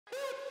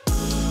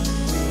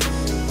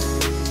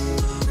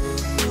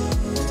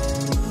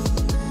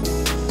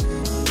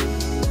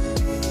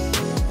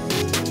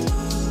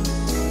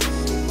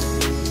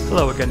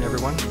Hello again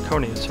everyone,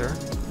 Coney is here.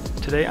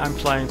 Today I'm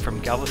flying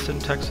from Galveston,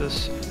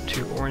 Texas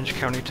to Orange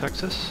County,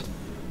 Texas.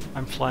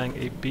 I'm flying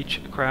a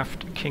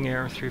Beechcraft King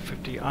Air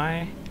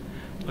 350i.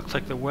 Looks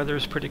like the weather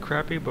is pretty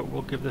crappy, but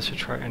we'll give this a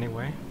try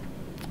anyway.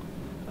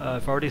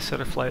 I've already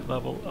set a flight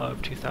level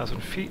of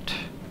 2,000 feet.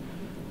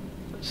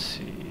 Let's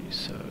see,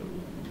 so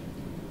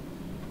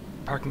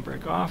parking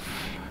brake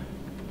off,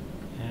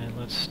 and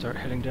let's start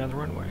heading down the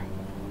runway.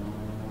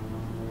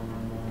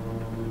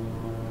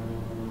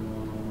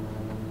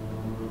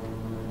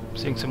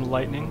 Seeing some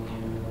lightning,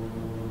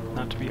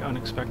 not to be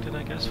unexpected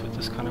I guess with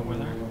this kind of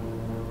weather.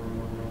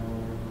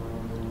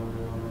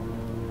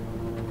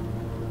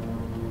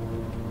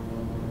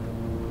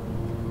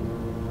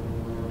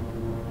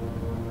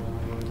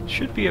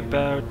 Should be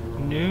about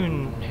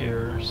noon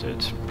here, so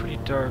it's pretty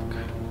dark.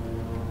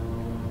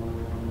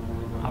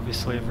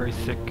 Obviously a very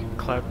thick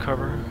cloud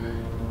cover.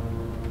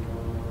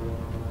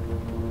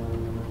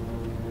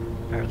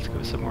 Alright, let's go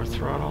with some more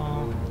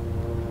throttle.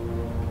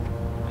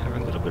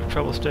 Having a little bit of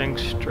trouble staying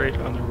straight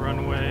on the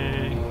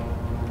runway.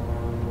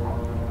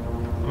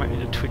 I might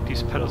need to tweak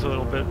these pedals a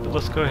little bit, but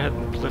let's go ahead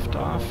and lift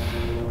off.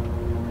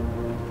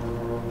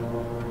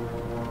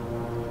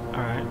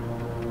 Alright.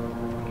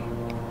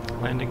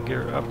 Landing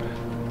gear up.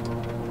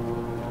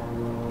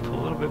 Pull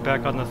a little bit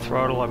back on the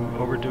throttle, I'm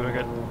overdoing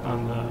it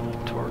on the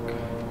torque.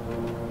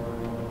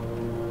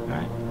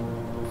 Alright.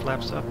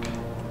 Flaps up.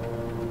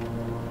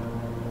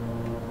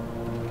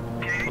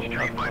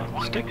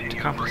 Stick to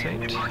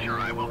compensate.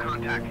 I will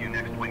contact you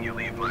next when you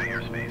leave my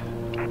airspace.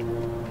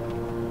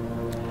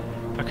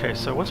 Okay,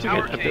 so once we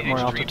get a bit more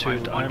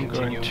altitude, I'm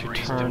going to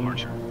turn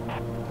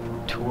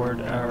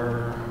toward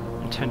our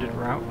intended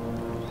route.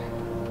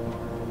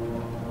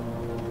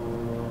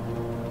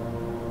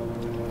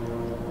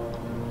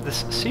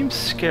 This seems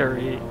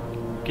scary,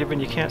 given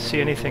you can't see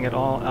anything at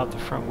all out the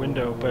front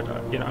window, but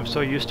you know, I'm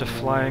so used to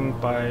flying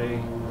by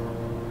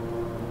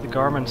the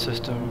Garmin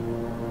system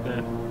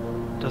that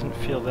doesn't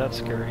feel that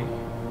scary.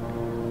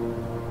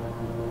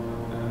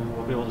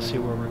 We'll be able to see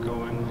where we're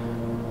going.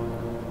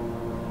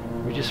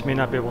 We just may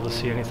not be able to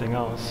see anything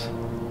else.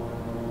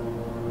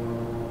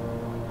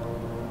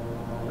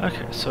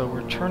 Okay, so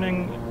we're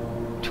turning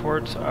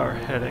towards our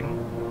heading,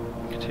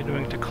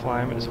 continuing to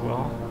climb as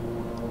well.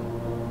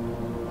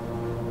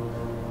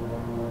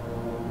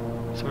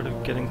 Sort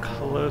of getting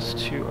close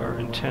to our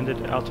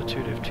intended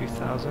altitude of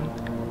 2,000.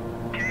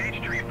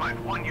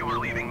 KH351, you are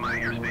leaving my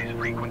airspace.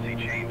 Frequency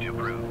change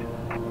approved.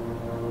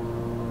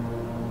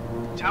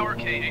 Tower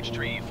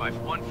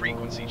KH351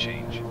 frequency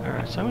change.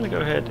 Alright, so I'm going to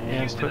go ahead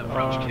and Houston put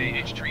approach on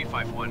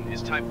KH351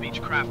 is type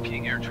Beechcraft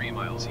King Air 3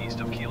 miles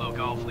east of Kilo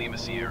Golf Lima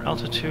Sierra.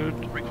 altitude,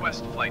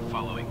 Request flight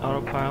following.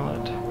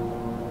 autopilot,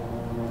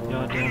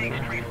 yaw damper,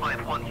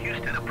 KH351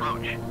 Houston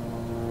approach.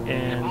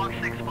 and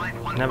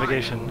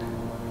navigation.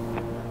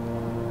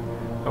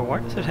 Oh, why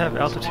does it have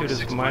altitude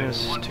as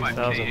minus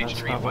 2,000?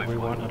 That's not what we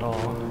want at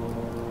all.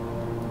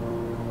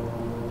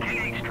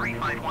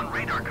 KH351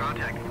 radar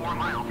contact 4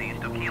 miles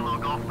east of Kilo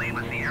Golf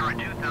Lima Sierra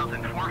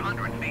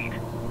 2,400 feet.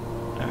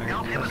 Alright,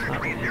 Altimeter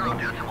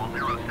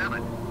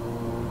 30.07.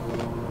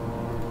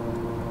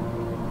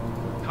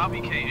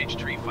 Copy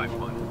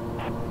KH351.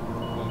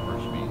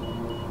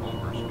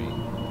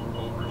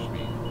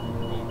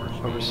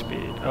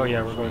 Overspeed. Oh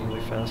yeah, we're going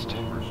really fast.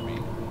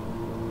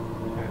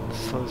 Alright, let's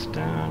slow this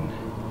down.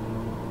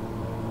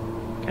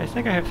 Okay, I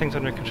think I have things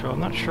under control. I'm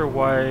not sure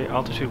why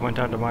altitude went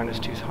down to minus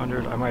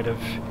 200. I might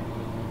have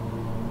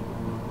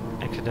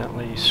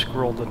accidentally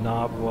scrolled the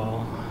knob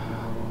while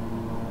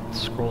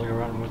scrolling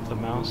around with the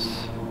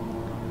mouse.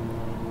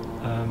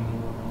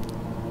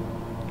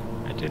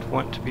 I did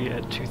want to be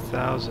at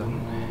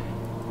 2,000.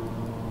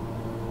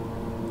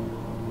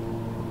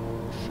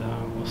 So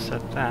we'll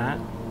set that.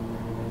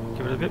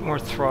 Give it a bit more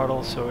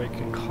throttle so it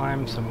can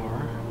climb some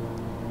more.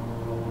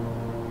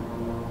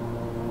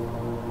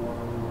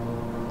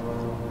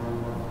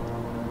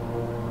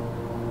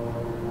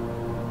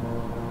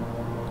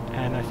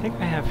 And I think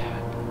I have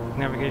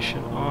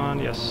navigation on,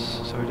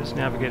 yes, so it is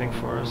navigating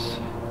for us.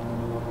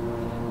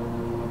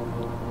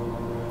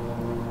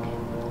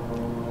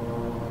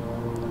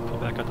 Pull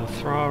back on the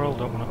throttle,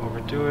 don't want to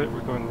overdo it,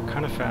 we're going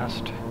kind of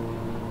fast.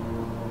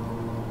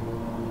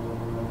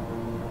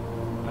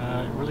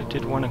 I really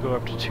did want to go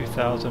up to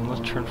 2,000,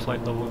 let's turn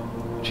flight level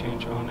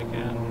change on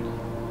again.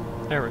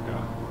 There we go,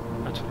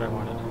 that's what I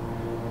wanted.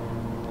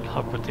 It'll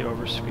help with the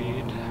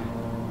overspeed.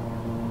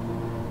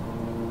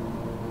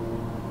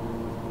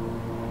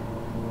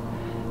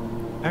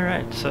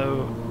 Alright,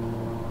 so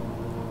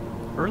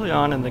early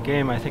on in the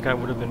game I think I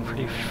would have been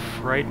pretty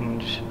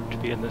frightened to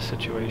be in this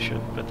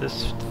situation, but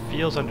this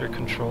feels under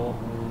control.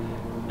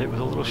 It was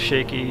a little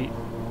shaky,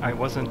 I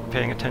wasn't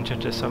paying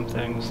attention to some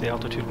things, the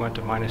altitude went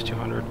to minus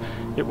 200.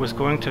 It was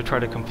going to try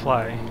to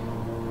comply,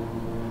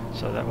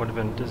 so that would have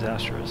been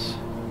disastrous.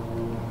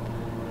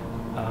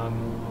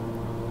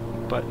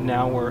 But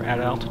now we're at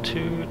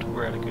altitude,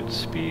 we're at a good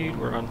speed,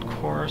 we're on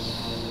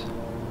course.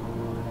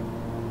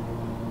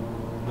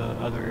 The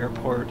other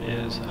airport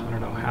is, I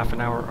don't know, half an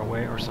hour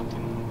away or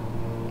something.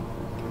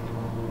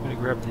 I'm gonna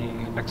grab the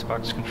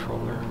Xbox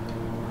controller.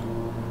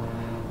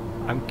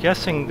 I'm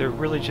guessing there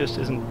really just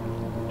isn't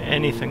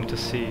anything to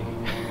see.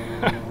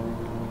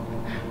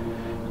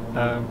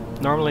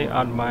 Normally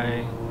on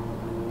my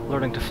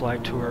learning to fly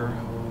tour,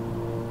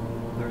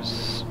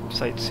 there's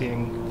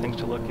sightseeing, things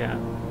to look at.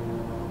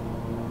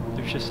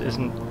 There just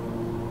isn't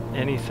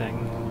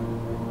anything.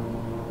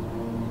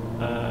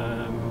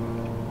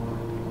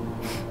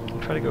 I'll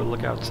try to go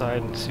look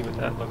outside and see what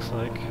that looks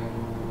like.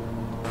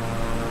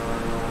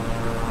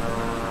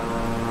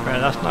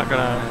 Alright, it's not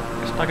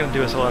gonna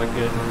do us a lot of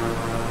good.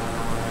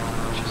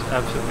 Just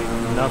absolutely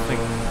nothing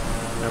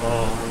at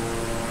all.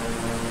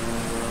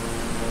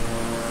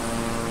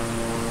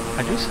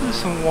 I do see there's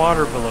some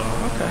water below.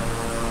 Okay.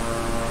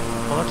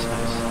 Well, that's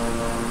nice.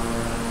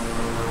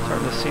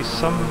 Starting to see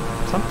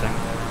something.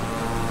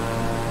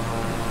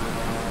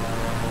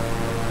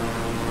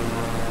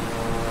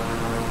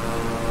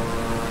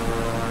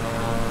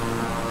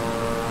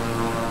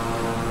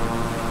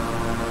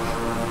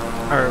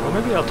 Alright, well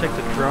maybe I'll take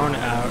the drone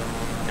out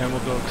and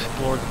we'll go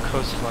explore the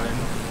coastline.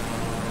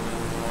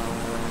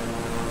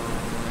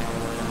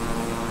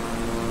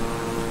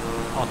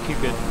 I'll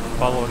keep it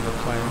following the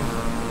plane.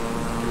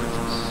 Give it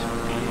some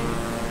speed.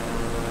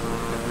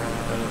 Get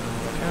rid of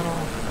the panel.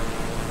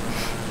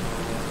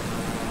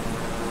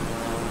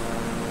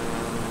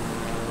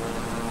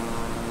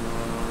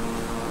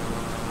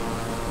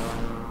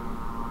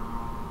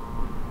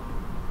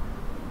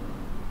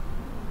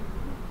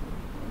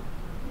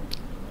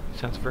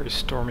 Sounds very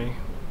stormy.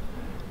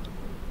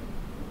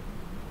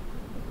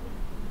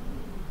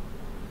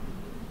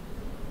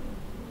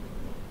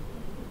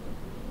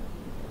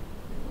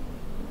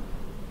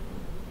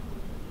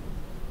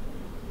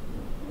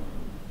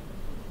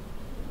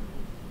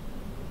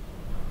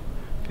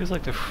 Feels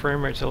like the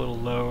frame rate's a little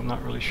low. I'm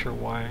not really sure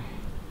why.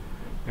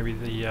 Maybe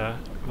the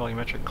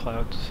volumetric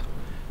clouds.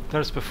 I've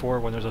noticed before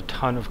when there's a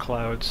ton of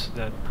clouds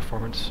that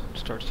performance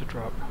starts to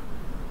drop.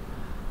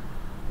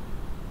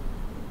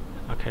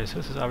 Okay, so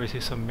this is obviously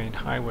some main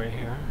highway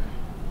here.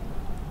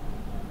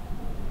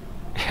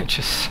 It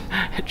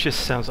just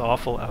sounds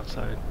awful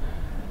outside.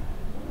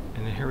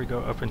 And then here we go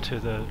up into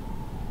the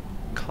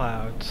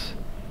clouds.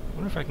 I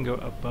wonder if I can go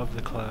above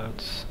the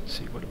clouds and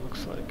see what it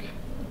looks like.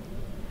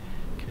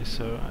 Okay,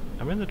 so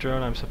I'm in the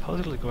drone, I'm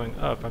supposedly going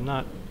up. I'm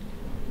not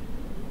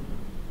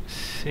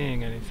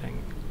seeing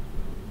anything.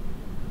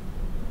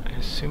 I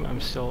assume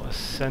I'm still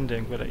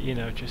ascending, but you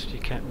know, just you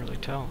can't really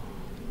tell.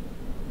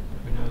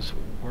 Who knows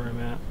where I'm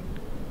at.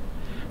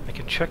 I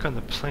can check on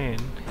the plane.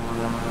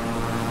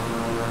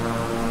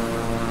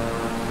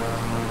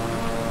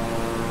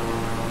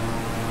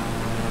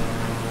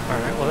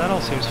 Alright, well that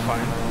all seems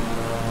fine.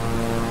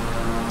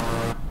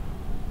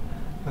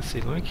 Let's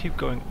see, let me keep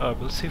going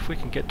up. Let's see if we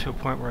can get to a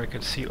point where I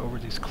can see over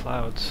these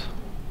clouds.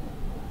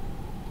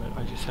 But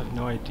I just have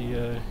no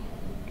idea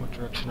what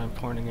direction I'm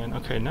pointing in.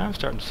 Okay, now I'm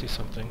starting to see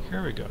something.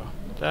 Here we go.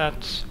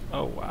 That's...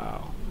 oh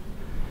wow.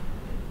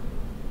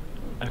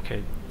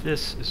 Okay,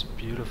 this is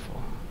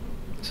beautiful.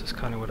 This is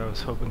kind of what I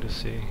was hoping to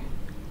see.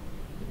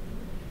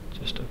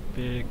 Just a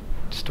big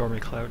stormy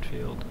cloud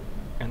field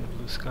and the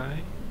blue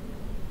sky.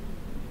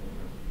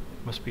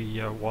 Must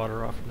be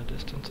water off in the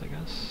distance, I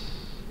guess.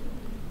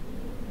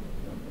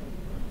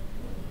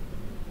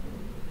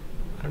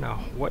 I don't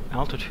know what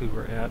altitude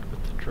we're at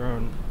with the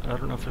drone. I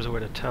don't know if there's a way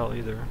to tell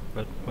either,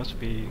 but it must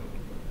be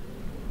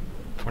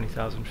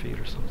 20,000 feet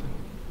or something.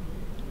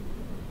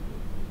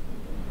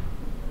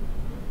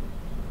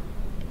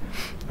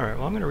 Alright,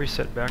 well I'm going to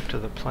reset back to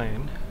the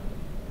plane.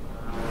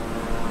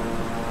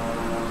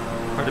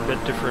 Quite a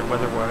bit different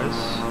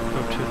weather-wise.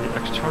 Go to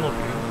the external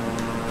view.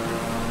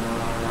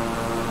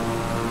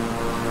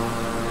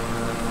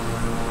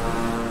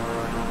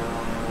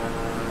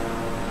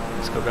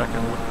 Let's go back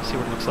and see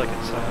what it looks like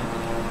inside.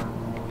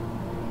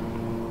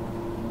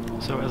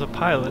 So as a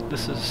pilot,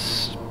 this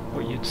is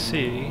what you'd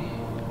see.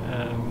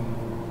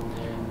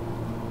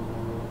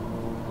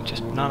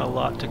 Just not a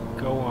lot to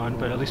go on,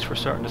 but at least we're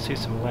starting to see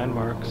some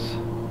landmarks.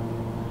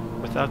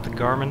 Without the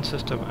Garmin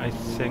system, I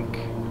think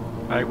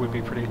I would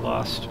be pretty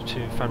lost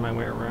to find my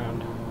way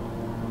around.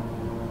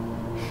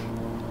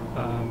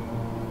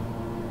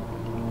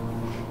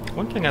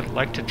 One thing I'd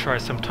like to try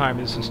sometime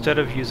is instead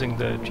of using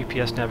the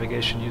GPS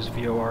navigation, use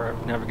VOR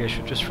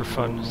navigation just for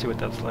fun, see what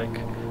that's like.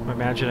 I'm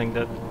imagining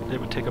that it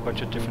would take a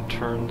bunch of different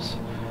turns.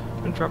 I'm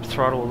going to drop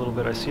throttle a little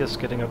bit. I see us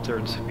getting up there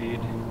in speed.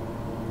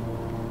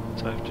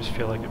 So I just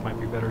feel like it might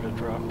be better to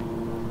drop.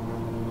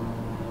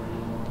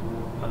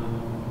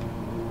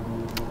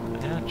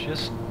 Yeah,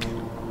 just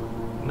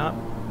not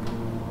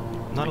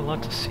a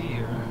lot to see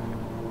here.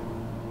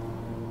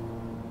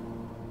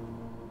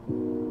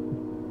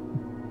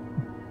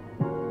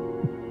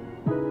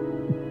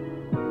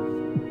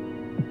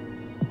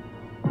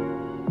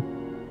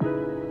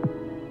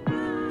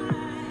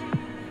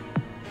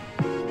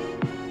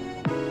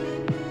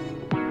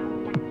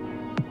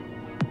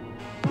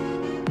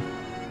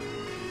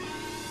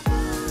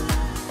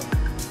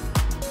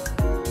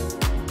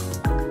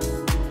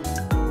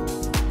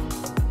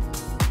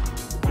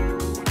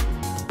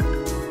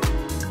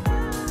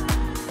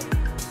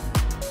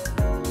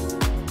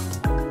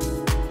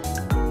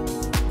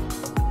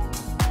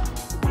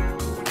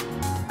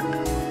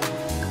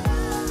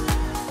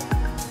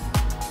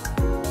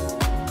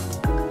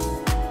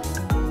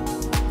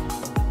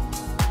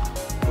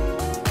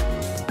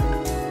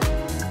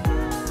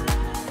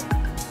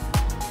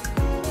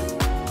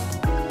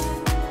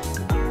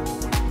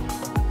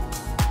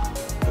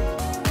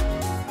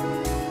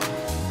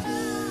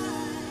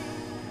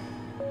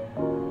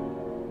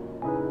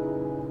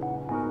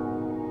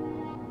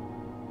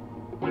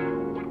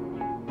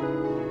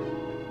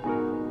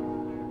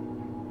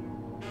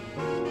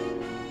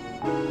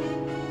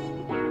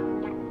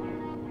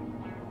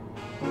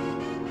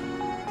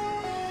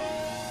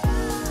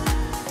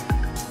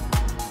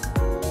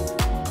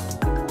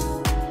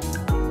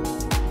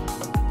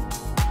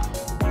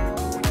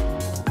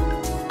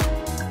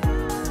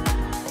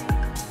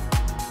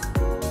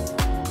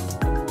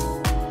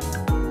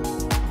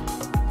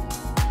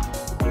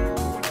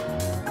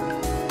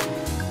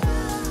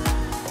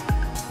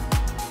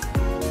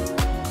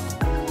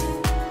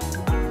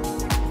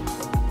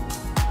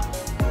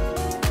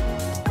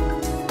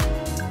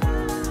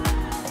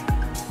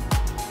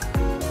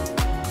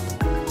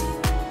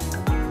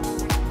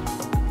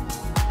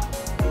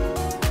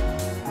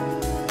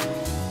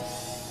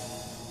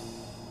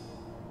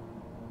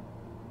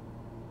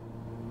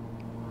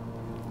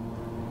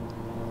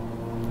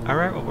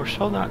 Alright, well we're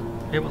still not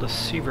able to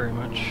see very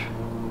much.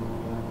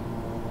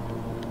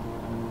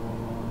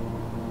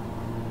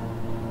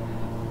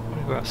 I'm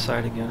gonna go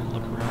outside again and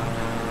look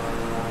around.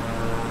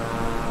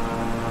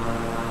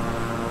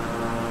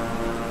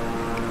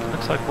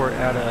 Looks like we're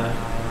at a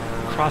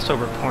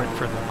crossover point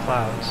for the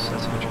clouds.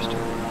 That's interesting.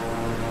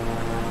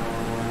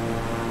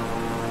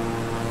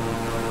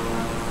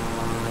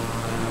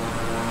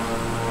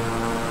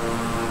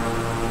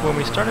 When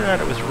we started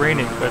out it was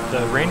raining, but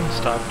the rain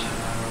stopped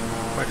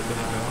quite a bit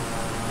ago.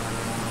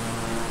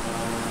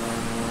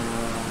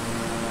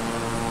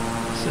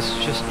 This is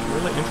just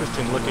really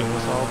interesting looking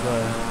with all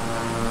the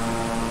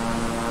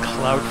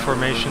cloud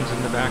formations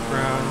in the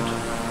background.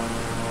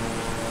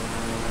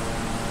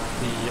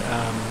 The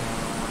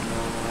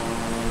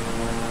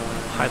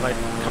highlight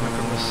coming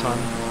from the sun.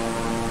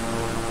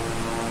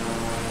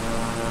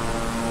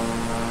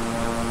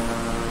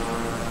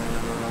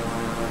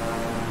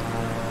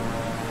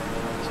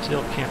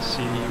 Still can't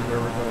see where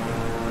we're going,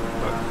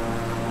 but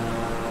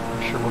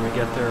I'm sure when we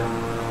get there,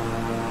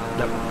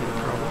 that won't be a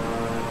problem.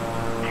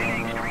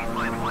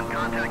 KH351,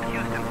 contact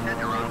Houston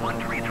Center on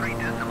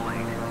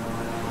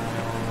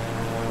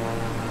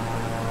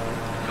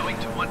 133.8. Going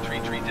to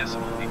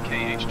 133.8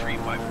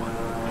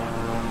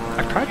 KH351.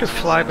 I've tried to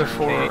fly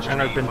before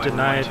and I've been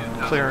denied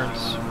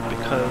clearance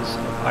because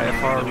of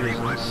IFR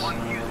reasons.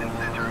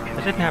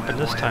 That didn't happen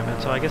this time,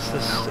 and so I guess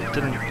this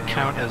didn't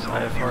count as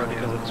IFR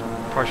because it's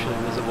partially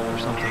visible or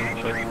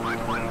something, but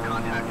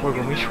boy,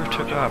 when we first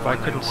took off I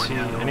couldn't see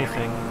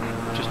anything,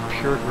 just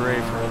pure gray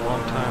for a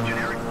long time.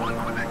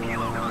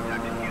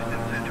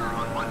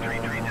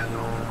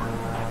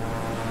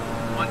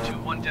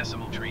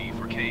 121.3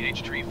 for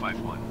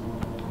KH351.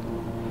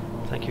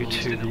 Thank you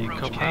to the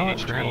co-pilot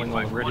for handling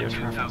all the radio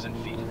traffic.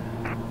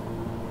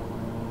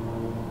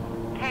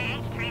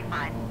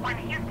 KH351,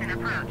 Houston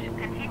approach,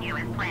 continue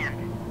as planned.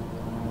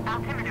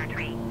 Altimeter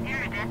tree,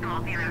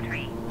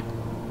 0.03.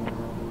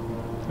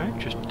 Alright,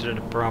 just did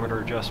a barometer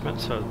adjustment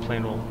so the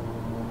plane will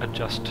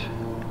adjust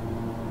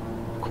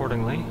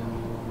accordingly.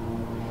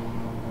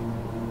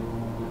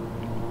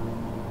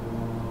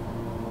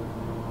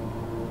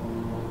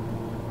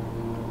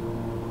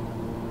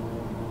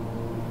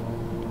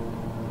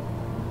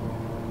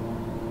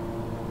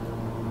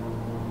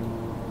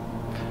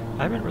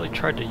 I haven't really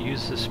tried to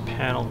use this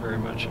panel very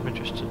much. I'm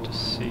interested to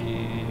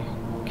see,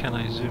 can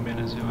I zoom in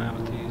and zoom out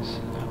with these?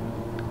 No,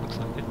 looks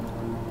like it.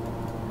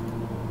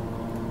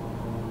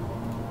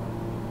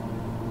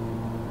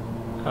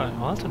 Oh,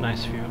 well that's a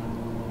nice view.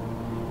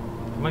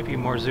 It might be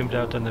more zoomed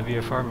out than the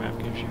VFR map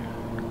gives you.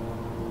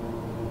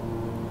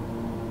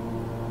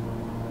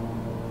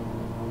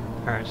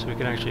 Alright, so we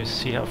can actually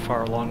see how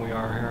far along we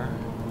are here.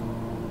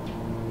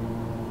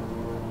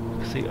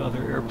 See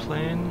other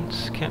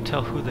airplanes, can't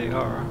tell who they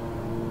are.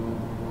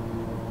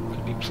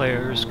 Could be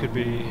players, could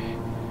be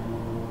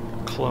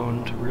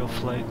cloned real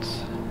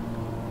flights.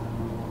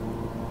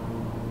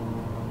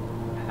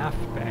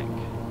 Halfback.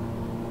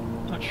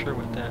 Not sure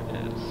what that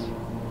is.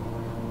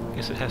 I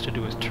guess it has to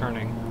do with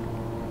turning.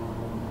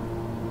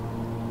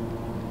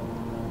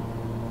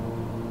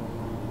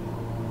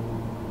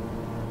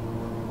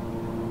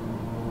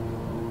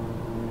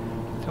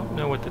 Don't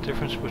know what the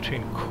difference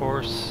between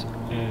course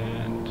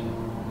and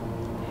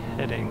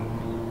heading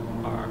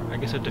are. I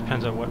guess it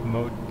depends on what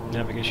mode,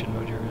 navigation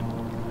mode you're in.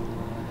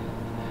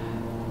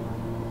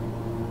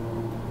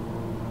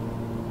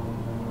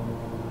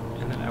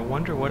 And then I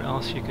wonder what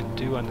else you can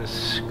do on this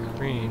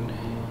screen.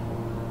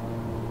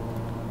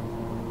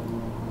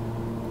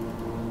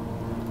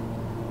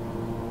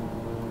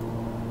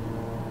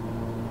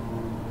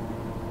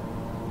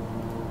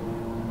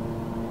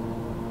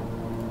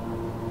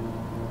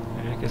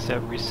 And I guess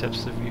that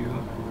resets the view.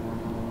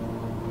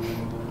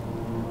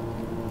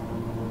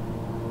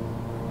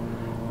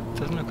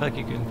 Doesn't look like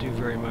you can do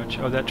very much.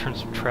 Oh, that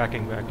turns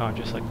tracking back on,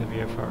 just like the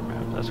VFR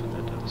map. That's what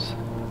that does.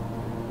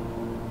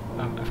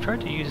 I've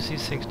tried to use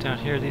these things down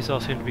here. These all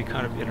seem to be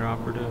kind of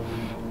interoperative.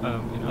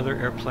 In other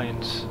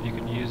airplanes, you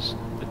can use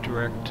the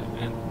direct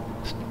and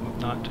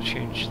not to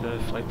change the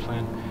flight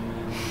plan.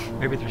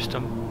 Maybe there's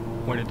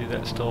some way to do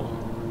that still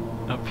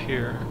up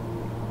here,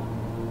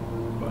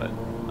 but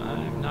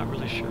I'm not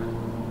really sure.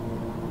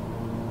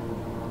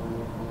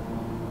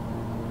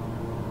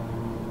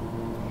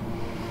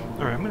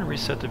 Alright, I'm going to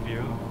reset the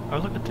view. Oh,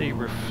 look at the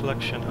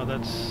reflection. Oh,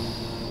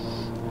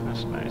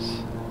 that's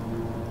nice.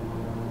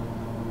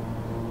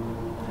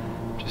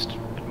 Just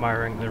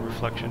admiring the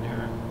reflection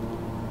here.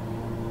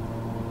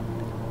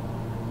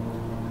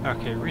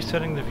 Okay,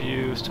 resetting the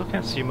view. Still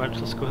can't see much.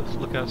 Let's go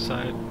look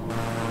outside.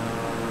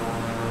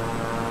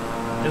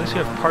 At least we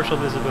have partial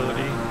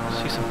visibility.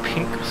 See some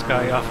pink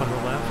sky off on the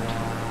left.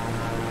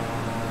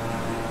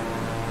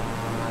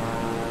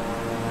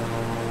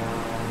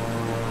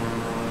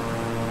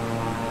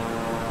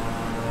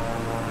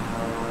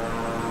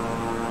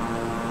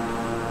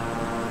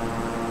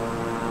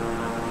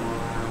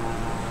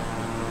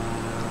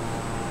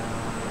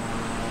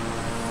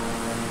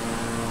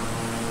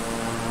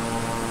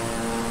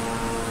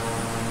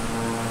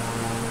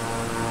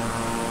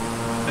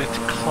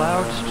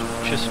 clouds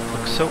just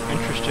look so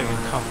interesting and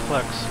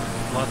complex.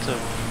 Lots of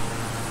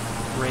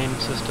rain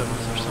systems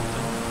or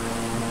something.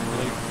 I'm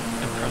really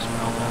impressed by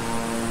all that.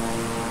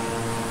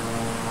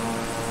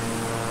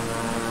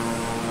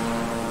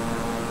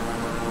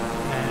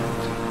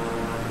 And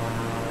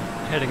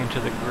heading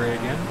into the gray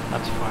again,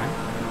 that's fine.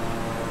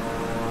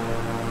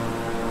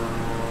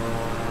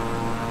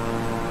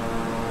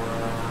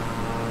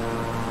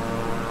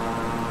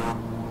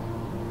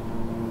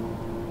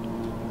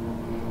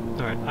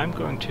 Alright, I'm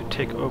going to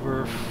take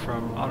over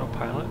from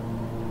autopilot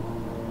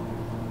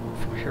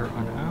from here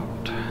on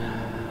out.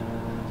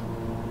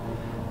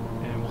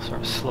 And we'll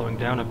start slowing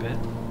down a bit.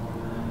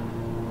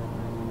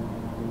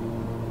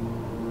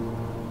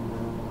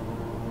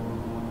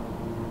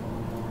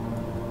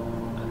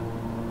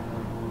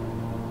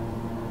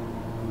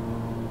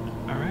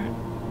 Alright,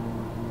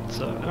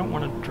 so I don't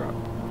want to drop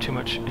too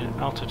much in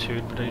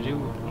altitude, but I do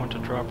want to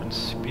drop in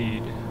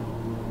speed.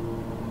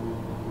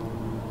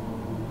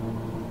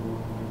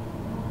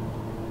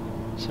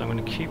 So I'm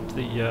going to keep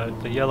the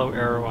yellow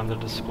arrow on the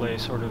display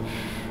sort of,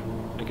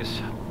 I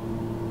guess,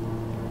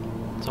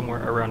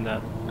 somewhere around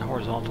that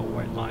horizontal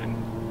white line.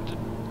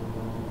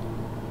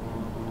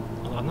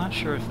 Although I'm not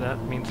sure if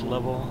that means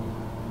level.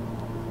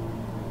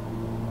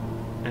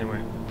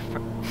 Anyway,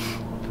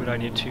 but I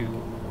need to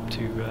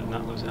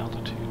not lose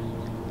altitude.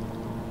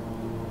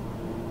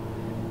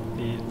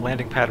 The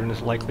landing pattern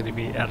is likely to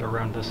be at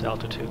around this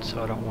altitude,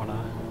 so I don't want to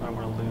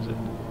lose it.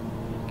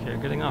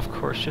 Okay, getting off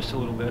course just a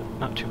little bit,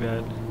 not too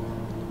bad.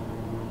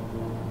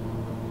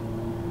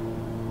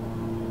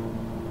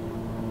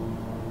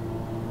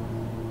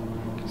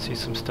 See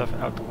some stuff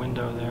out the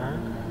window there.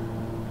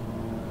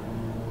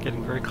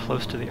 Getting very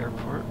close to the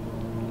airport.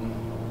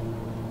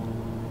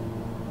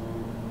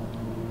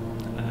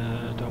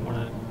 Don't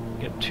want to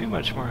get too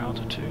much more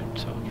altitude,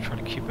 so I'll try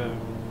to keep a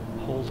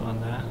hold on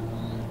that.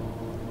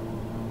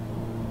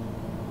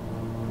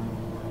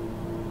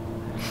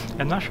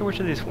 I'm not sure which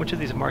of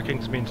these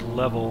markings means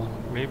level.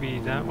 Maybe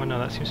that one. No,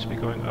 that seems to be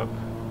going up.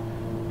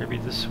 Maybe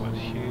this one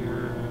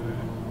here.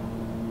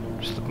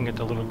 Just looking at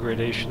the little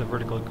gradation, the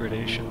vertical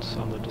gradations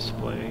on the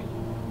display.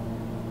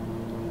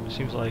 It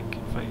seems like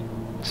if I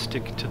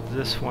stick to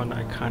this one,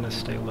 I kind of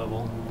stay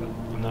level, but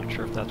I'm not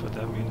sure if that's what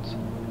that means.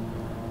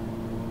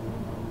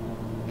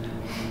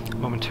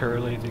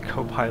 Momentarily, the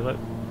co-pilot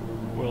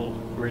will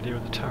radio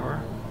the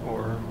tower,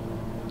 or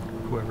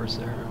whoever's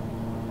there.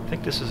 I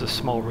think this is a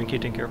small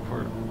rinky-dink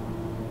airport.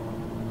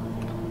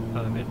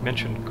 It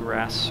mentioned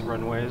grass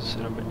runways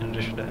in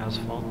addition to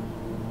asphalt.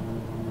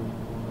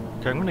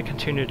 Okay, I'm going to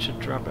continue to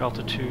drop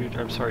altitude,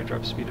 drop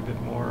speed a bit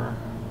more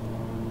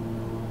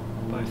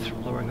by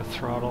lowering the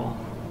throttle.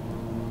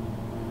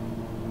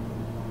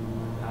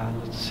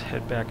 Let's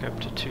head back up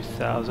to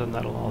 2,000,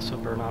 that'll also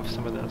burn off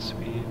some of that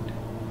speed.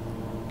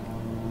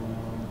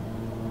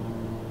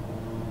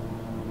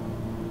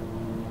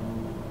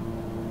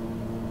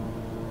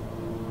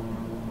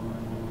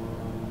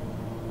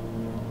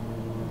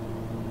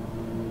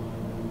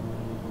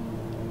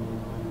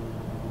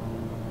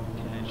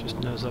 Just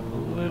nose up a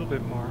little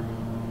bit more.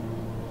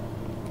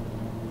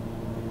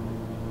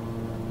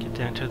 Get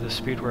down to the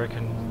speed where I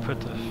can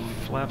put the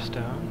flaps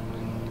down.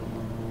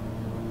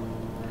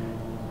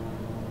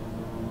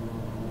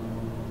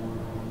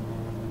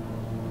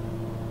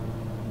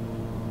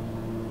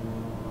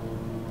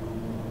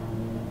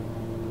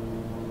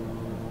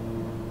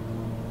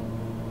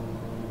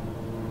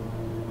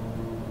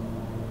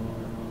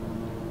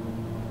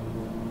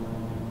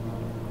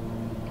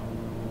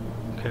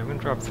 Okay, I'm going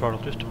to drop throttle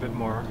just a bit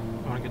more.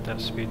 I want to get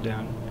that speed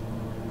down.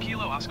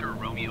 Kilo Oscar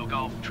Romeo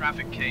Golf,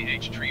 traffic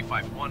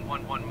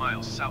KH3511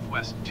 miles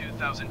southwest,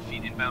 2,000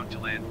 feet inbound to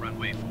land,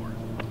 runway 4.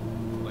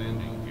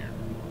 Landing here.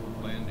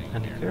 Landing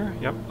Landing here?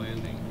 Yep.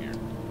 Landing here.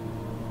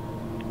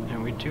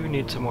 And we do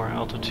need some more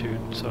altitude,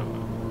 so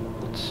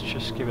let's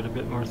just give it a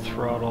bit more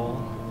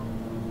throttle.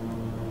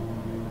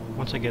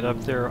 Once I get up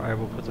there, I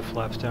will put the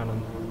flaps down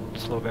and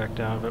slow back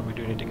down, but we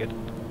do need to get a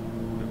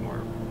bit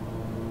more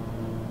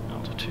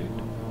altitude.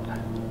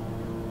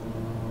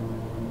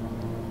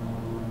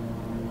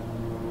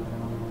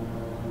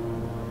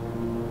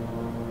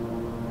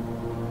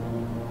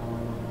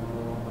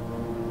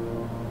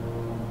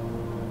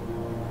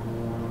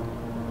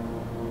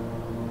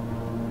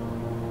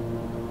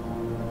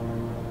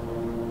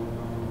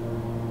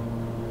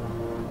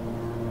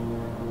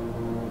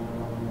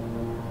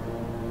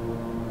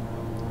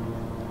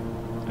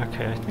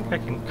 Okay, I think I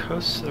can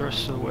coast the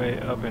rest of the way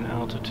up in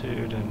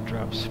altitude and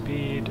drop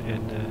speed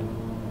and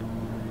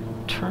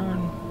then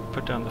turn,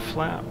 put down the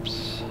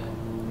flaps.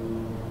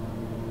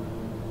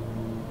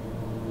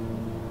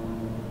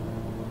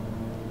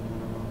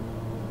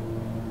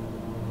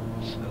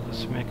 So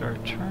let's make our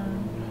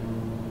turn.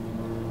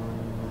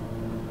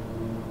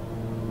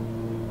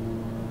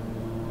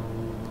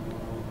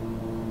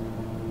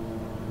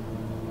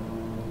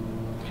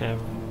 Okay,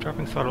 I'm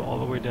dropping throttle all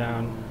the way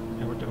down.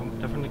 Yeah, we're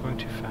definitely going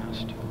too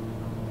fast.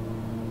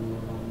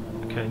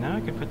 Okay, now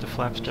I can put the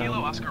flaps down.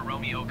 Kilo Oscar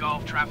Romeo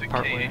Golf, traffic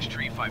Partway.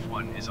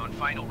 KH351 is on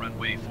final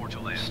runway 4 to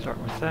land. Start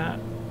with that.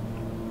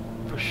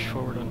 push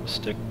forward on the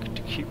stick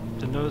to keep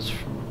the nose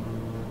from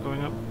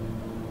going up.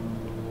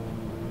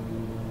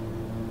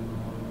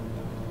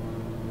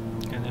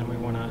 And then we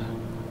want to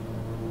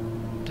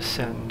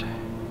descend.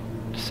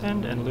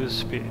 Descend and lose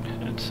speed.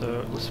 And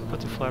so let's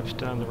put the flaps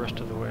down the rest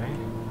of the way.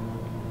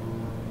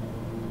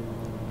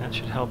 That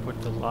should help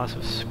with the loss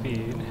of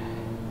speed.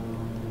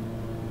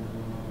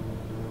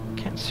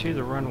 Can't see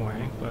the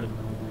runway, but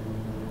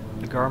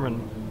the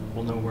Garmin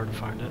will know where to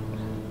find it.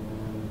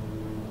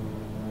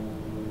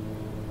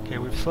 Okay,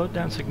 we've slowed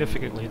down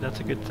significantly. That's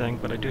a good thing,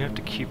 but I do have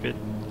to keep it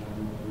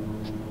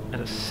at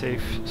a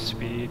safe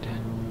speed.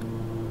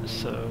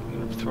 So I'm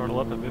going to throttle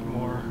up a bit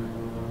more.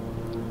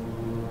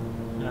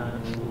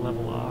 Just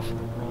level off the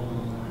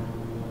roll.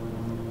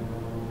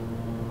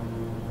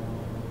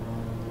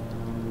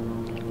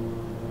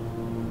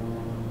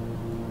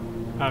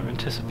 I'm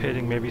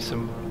anticipating maybe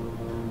some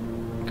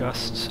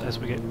gusts as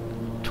we get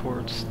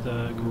towards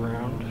the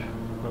ground,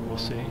 but we'll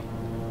see.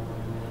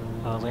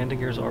 Landing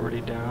gear's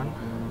already down.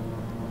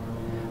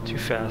 Too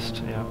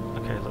fast, yeah.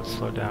 Okay, let's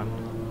slow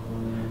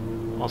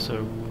down.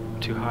 Also,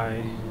 too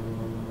high.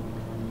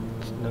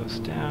 Let's nose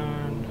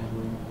down.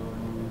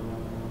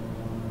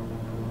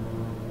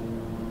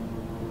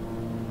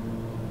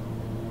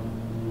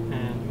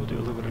 And we'll do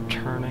a little bit of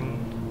turning.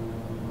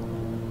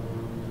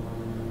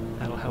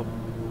 That'll help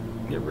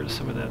get rid of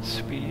some of that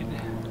speed.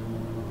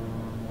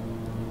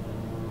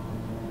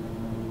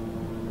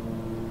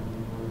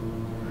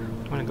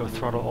 I'm going to go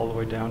throttle all the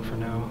way down for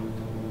now.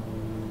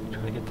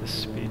 Try to get this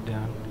speed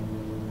down.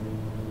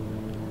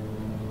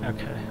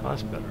 Okay, well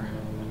that's better.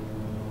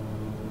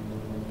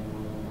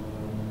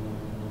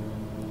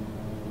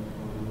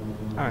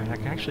 Alright, I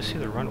can actually see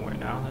the runway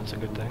now, that's a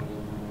good thing.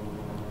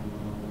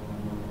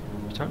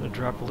 Starting to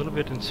drop a little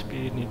bit in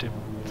speed, need to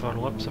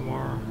throttle up some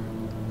more.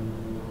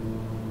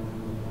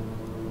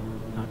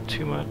 Not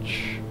too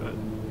much, but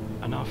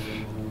enough.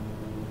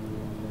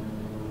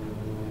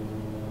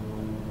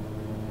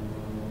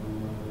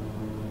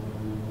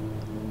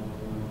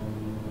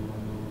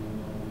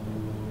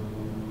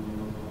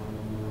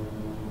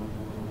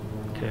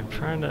 Okay, I'm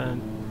trying to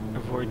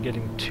avoid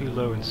getting too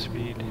low in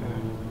speed here.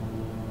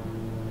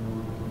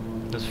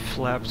 Those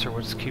flaps are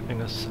what's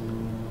keeping us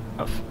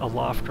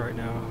aloft right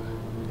now.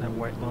 That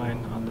white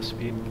line on the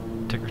speed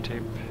ticker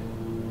tape.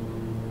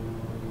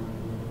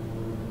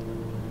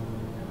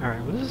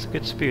 Alright, well this is a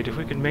good speed. If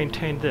we can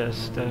maintain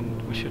this,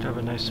 then we should have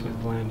a nice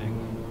smooth landing.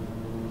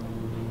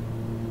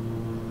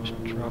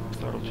 Just drop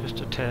throttle just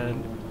a tad.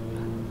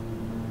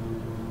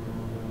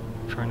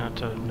 Try not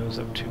to nose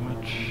up too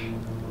much.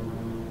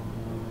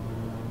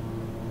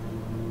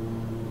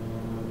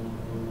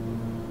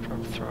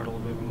 Drop throttle a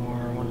bit more.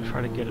 I want to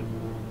try to get it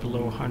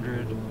below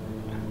 100.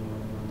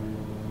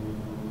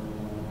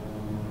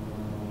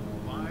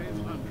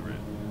 500.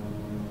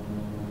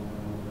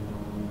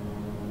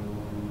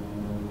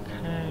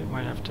 Okay,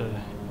 might have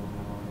to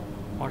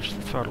watch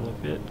the throttle a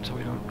bit so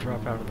we don't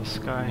drop out of the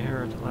sky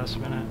here at the last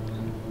minute.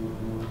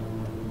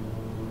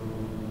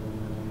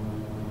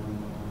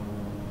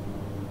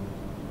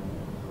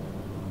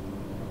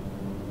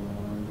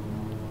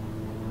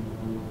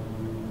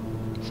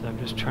 So I'm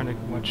just trying to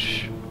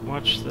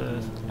watch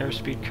the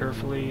airspeed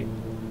carefully,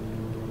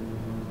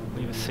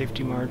 leave a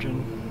safety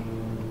margin.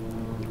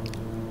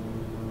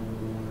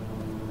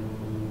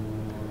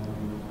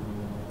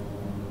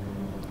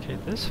 Okay,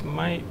 this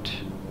might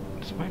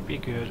be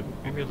good.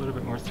 Maybe a little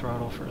bit more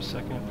throttle for a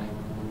second.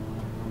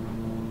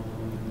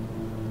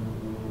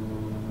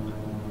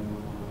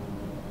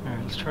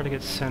 Alright, let's try to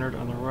get centered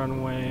on the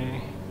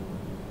runway.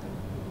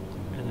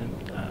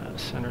 And then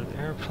center the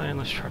airplane.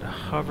 Let's try to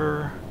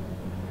hover.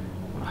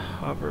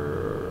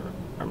 Hover.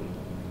 I'm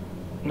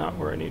not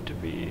where I need to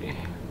be.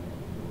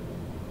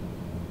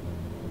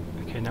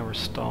 Okay, now we're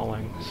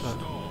stalling, so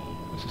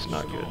this is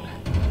not good.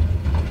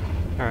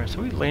 Alright,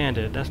 so we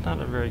landed. That's not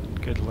a very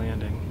good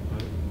landing,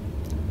 but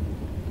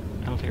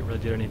I don't think it really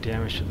did any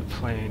damage to the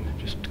plane.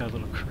 Just got a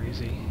little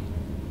crazy.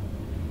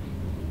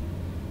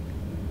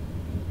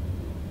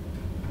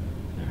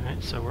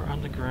 Alright, so we're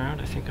on the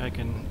ground. I think I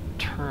can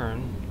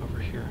turn over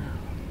here.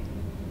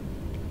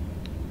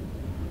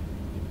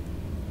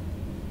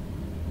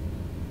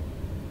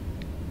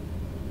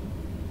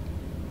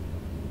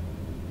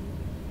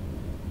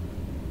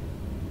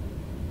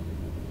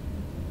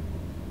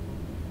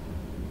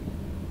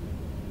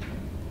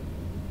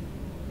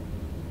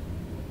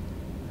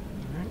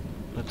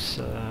 Let's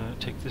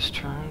take this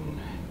turn.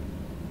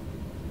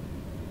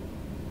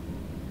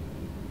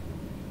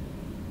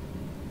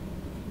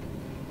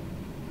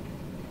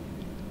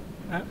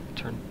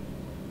 Turn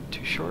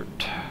too short.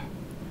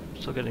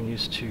 Still getting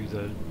used to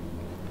the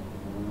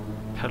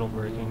pedal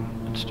braking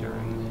and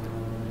steering.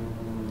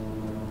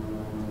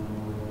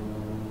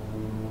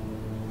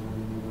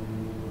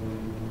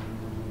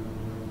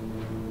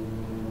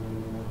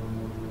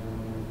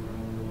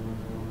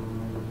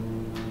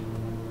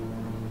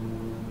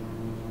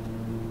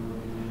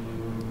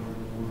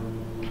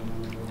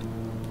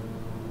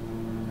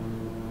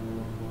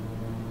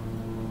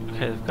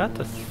 Okay, I've got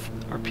the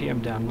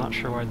RPM down. I'm not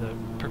sure why the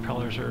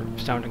propellers are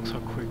sounding so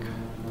quick.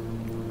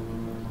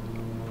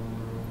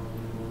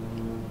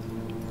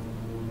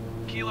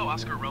 Kilo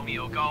Oscar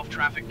Romeo Golf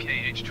traffic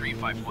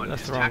KH351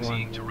 That's is the wrong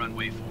taxiing one. to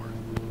runway 4.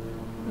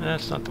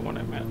 That's not the one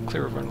I meant.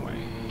 Clear of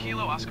runway.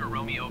 Kilo Oscar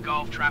Romeo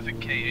Golf traffic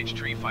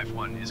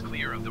KH351 is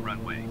clear of the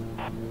runway.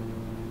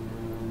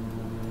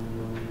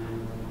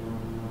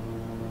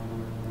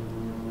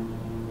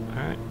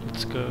 Alright,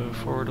 let's go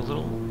forward a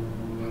little.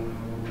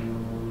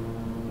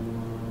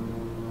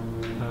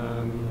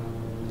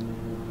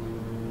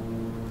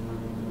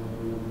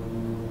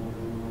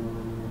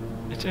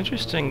 It's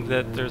interesting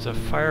that there's a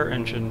fire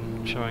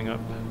engine showing up.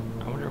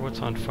 I wonder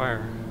what's on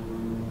fire.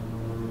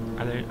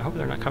 Are they? I hope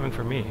they're not coming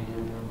for me.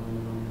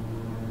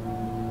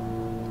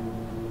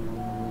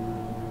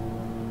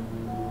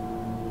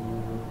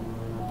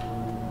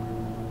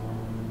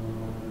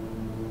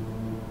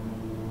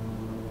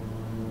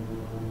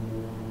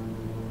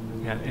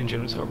 Yeah, the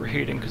engine was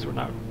overheating because we're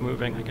not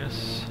moving, I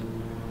guess.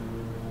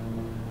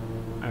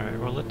 Alright,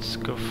 well let's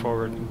go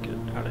forward and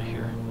get out of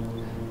here.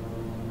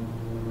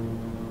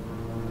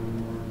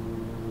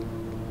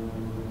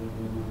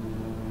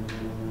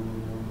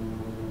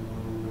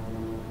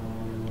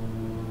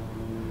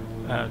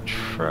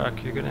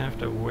 Truck, you're gonna have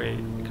to wait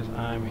because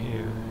I'm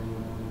here.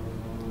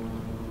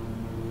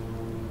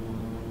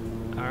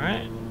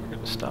 Alright, we're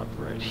gonna stop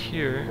right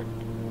here.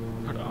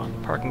 Put on the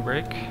parking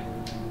brake.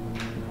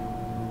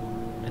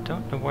 I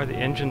don't know why the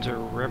engines are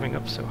revving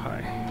up so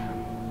high.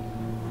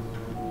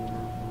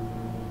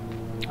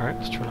 Alright,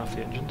 let's turn off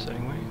the engines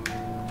anyway.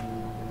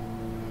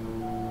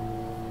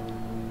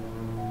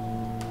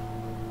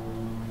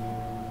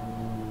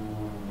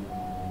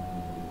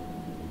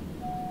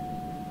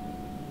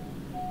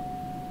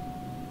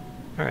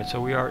 Alright,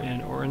 so we are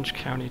in Orange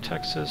County,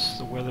 Texas.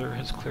 The weather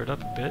has cleared up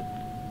a bit.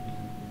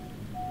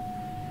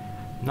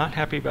 Not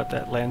happy about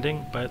that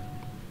landing, but,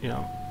 you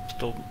know,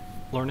 still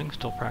learning,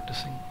 still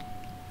practicing.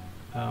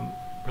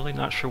 Really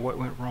not sure what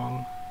went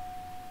wrong.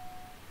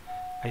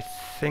 I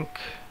think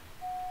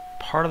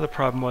part of the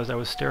problem was I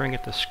was staring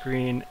at the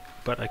screen,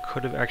 but I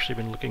could have actually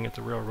been looking at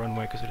the real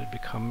runway because it had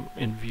become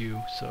in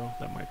view, so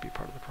that might be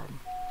part of the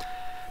problem.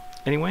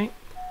 Anyway,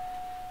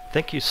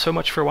 thank you so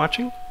much for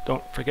watching.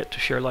 Don't forget to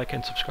share, like,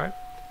 and subscribe,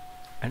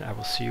 and I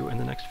will see you in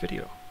the next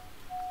video.